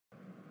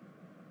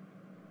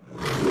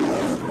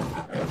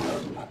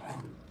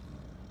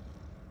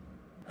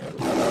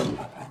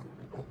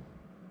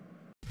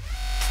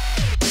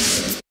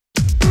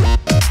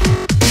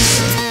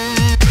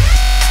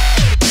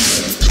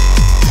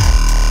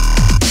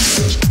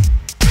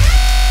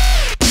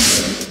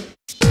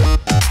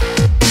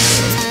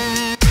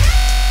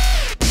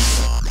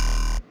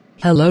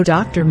Hello,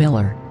 Dr.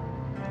 Miller.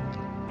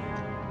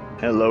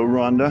 Hello,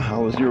 Rhonda.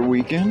 How was your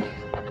weekend?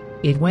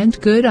 It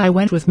went good. I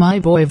went with my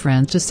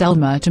boyfriend to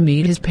Selma to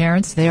meet his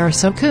parents. They are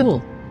so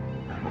cool.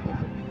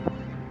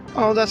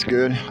 Oh, that's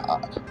good.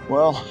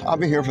 Well, I'll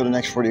be here for the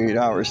next 48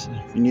 hours.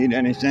 If you need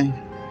anything,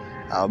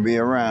 I'll be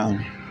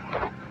around.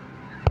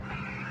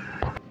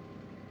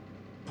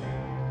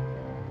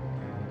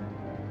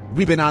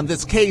 We've been on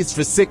this case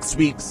for 6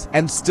 weeks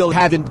and still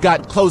haven't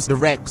got close to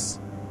Rex.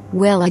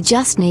 Well, I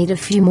just need a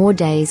few more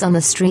days on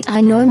the street.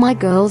 I know my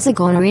girls are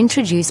gonna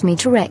introduce me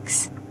to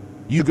Rex.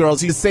 You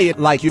girls, you say it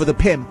like you're the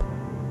pimp.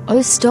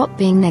 Oh, stop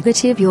being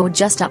negative. You're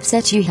just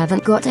upset you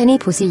haven't got any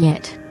pussy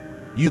yet.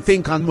 You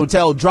think on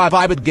Motel Drive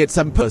I would get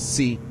some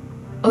pussy?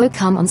 Oh,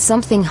 come on,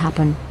 something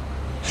happened.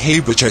 Hey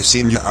bitch, I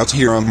seen you out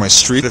here on my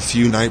street a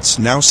few nights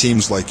now.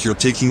 Seems like you're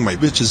taking my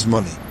bitch's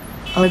money.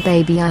 Oh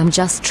baby, I'm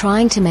just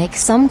trying to make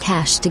some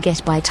cash to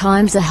get by.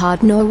 Times are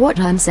hard, know what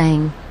I'm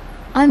saying?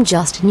 I'm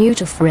just new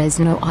to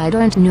Fresno. I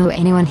don't know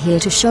anyone here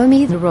to show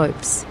me the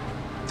ropes.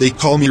 They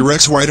call me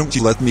Rex. Why don't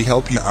you let me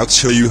help you out,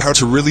 show you how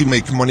to really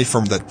make money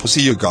from that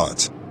pussy you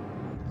got?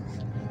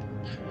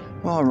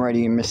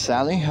 Alrighty, Miss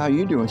Sally, how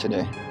you doing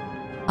today?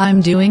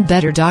 I'm doing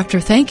better, doctor.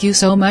 Thank you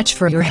so much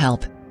for your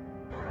help.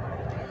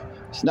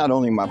 It's not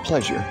only my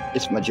pleasure,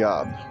 it's my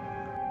job.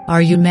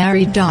 Are you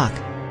married, Doc?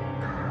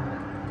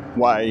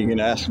 Why, are you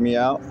gonna ask me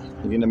out?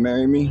 You gonna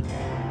marry me?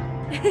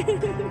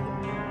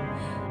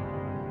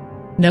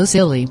 No,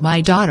 silly.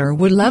 My daughter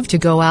would love to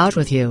go out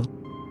with you.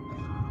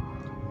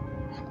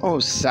 Oh,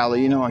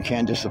 Sally, you know I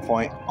can't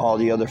disappoint all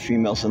the other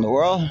females in the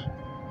world.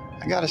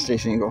 I gotta stay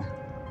single.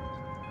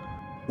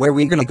 Where are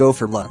we gonna go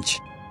for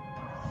lunch?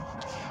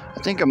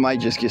 I think I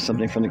might just get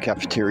something from the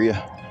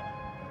cafeteria.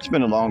 It's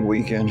been a long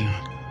weekend.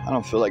 I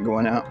don't feel like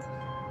going out.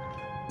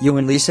 You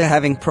and Lisa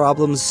having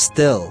problems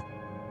still?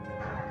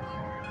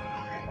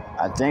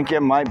 I think it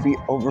might be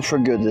over for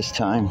good this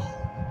time.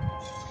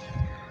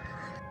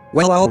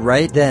 Well,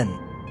 alright then.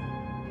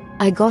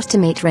 I got to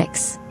meet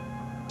Rex.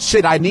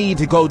 Shit, I need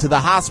to go to the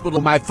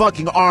hospital. My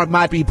fucking arm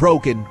might be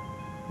broken.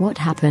 What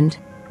happened?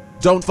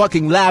 Don't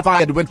fucking laugh. I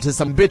had went to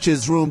some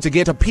bitch's room to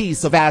get a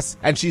piece of ass,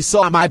 and she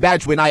saw my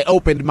badge when I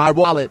opened my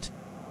wallet.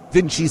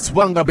 Then she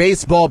swung a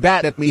baseball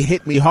bat at me,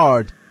 hit me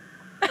hard.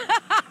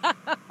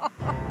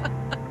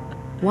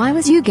 Why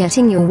was you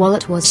getting your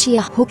wallet? Was she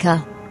a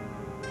hooker?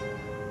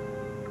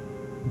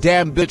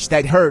 Damn bitch,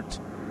 that hurt.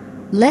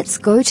 Let's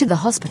go to the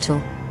hospital.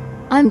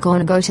 I'm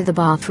gonna go to the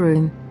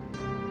bathroom.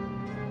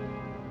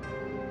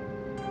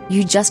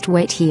 You just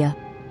wait here.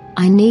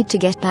 I need to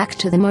get back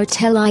to the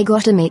motel. I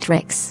gotta meet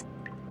Rex.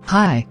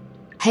 Hi.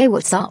 Hey,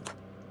 what's up?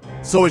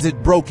 So is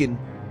it broken?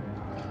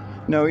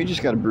 No, he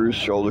just got a bruised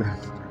shoulder.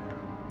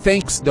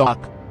 Thanks,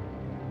 Doc.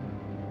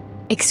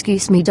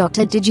 Excuse me,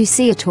 doctor, did you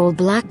see a tall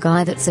black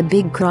guy that's a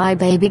big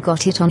crybaby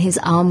got hit on his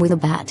arm with a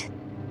bat?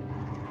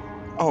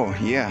 Oh,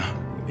 yeah.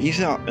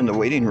 He's out in the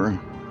waiting room.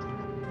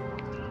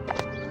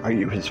 Are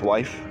you his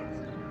wife?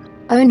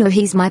 Oh no,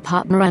 he's my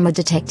partner. I'm a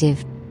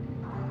detective.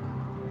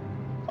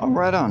 Oh,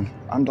 right on.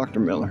 I'm Dr.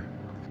 Miller.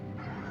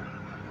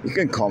 You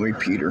can call me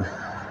Peter.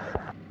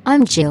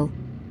 I'm Jill.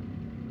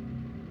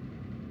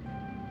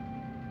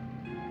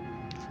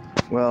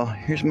 Well,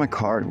 here's my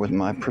card with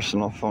my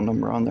personal phone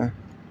number on there.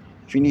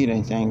 If you need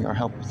anything or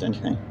help with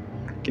anything,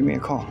 give me a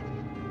call.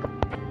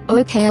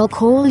 Okay, I'll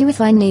call you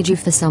if I need you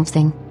for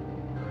something.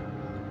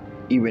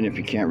 Even if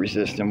you can't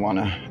resist and want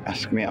to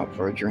ask me out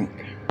for a drink.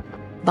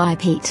 Bye,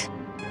 Pete.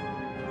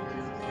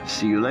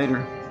 See you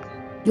later.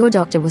 Your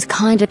doctor was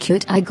kinda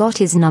cute. I got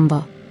his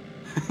number.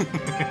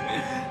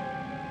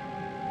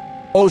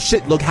 Oh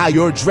shit, look how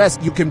you're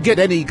dressed. You can get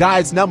any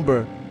guy's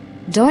number.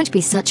 Don't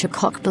be such a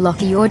cock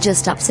blocker. You're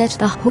just upset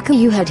the hooker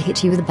you had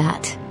hit you with a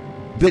bat.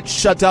 Bitch,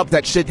 shut up.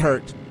 That shit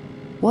hurt.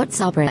 What's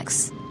up,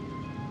 Rex?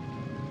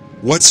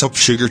 What's up,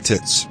 sugar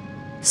tits?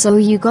 So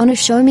you gonna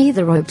show me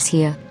the ropes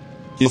here?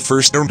 Your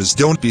first note is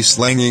don't be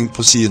slanging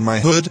pussy in my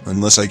hood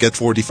unless I get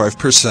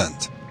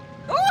 45%.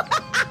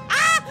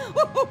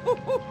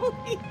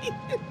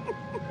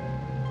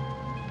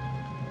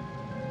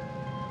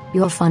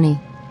 You're funny.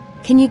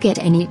 Can you get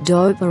any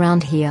dope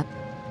around here?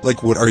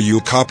 Like what, are you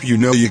a cop? You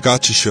know you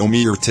got to show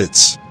me your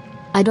tits.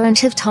 I don't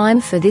have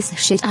time for this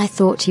shit. I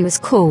thought you was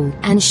cool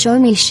and show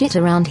me shit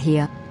around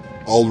here.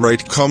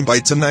 Alright, come by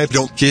tonight.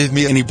 Don't give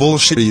me any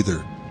bullshit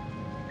either.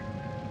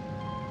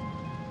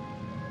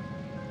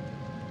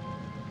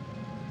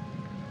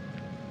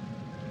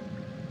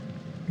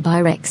 Bye,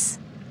 Rex.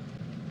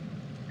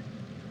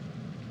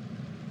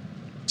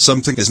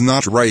 Something is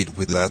not right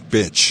with that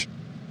bitch.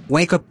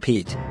 Wake up,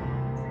 Pete.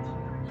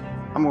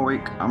 I'm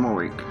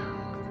awake.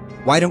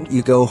 Why don't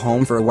you go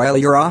home for a while?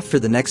 You're off for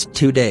the next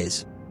 2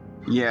 days.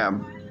 Yeah,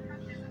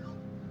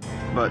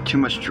 but too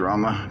much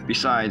drama.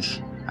 Besides,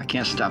 I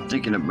can't stop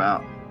thinking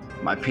about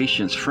my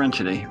patient's friend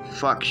today.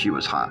 Fuck, she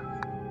was hot.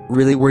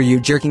 Really, were you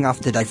jerking off?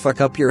 Did I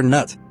fuck up your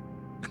nut?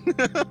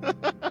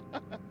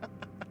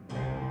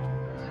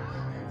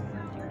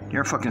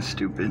 You're fucking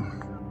stupid.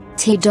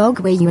 T-Dog,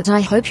 where you at?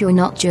 I hope you're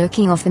not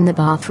jerking off in the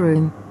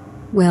bathroom.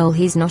 Well,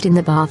 he's not in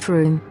the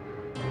bathroom.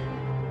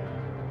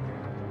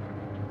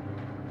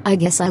 I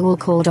guess I will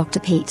call Dr.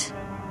 Pete.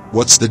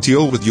 What's the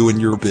deal with you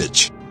and your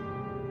bitch?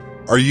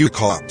 Are you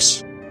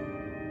cops?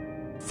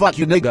 Fuck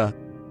you, nigga.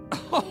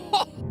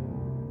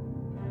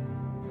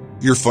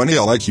 You're funny,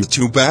 I like you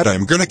too bad,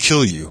 I'm gonna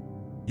kill you.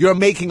 You're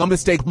making a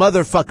mistake,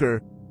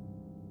 motherfucker.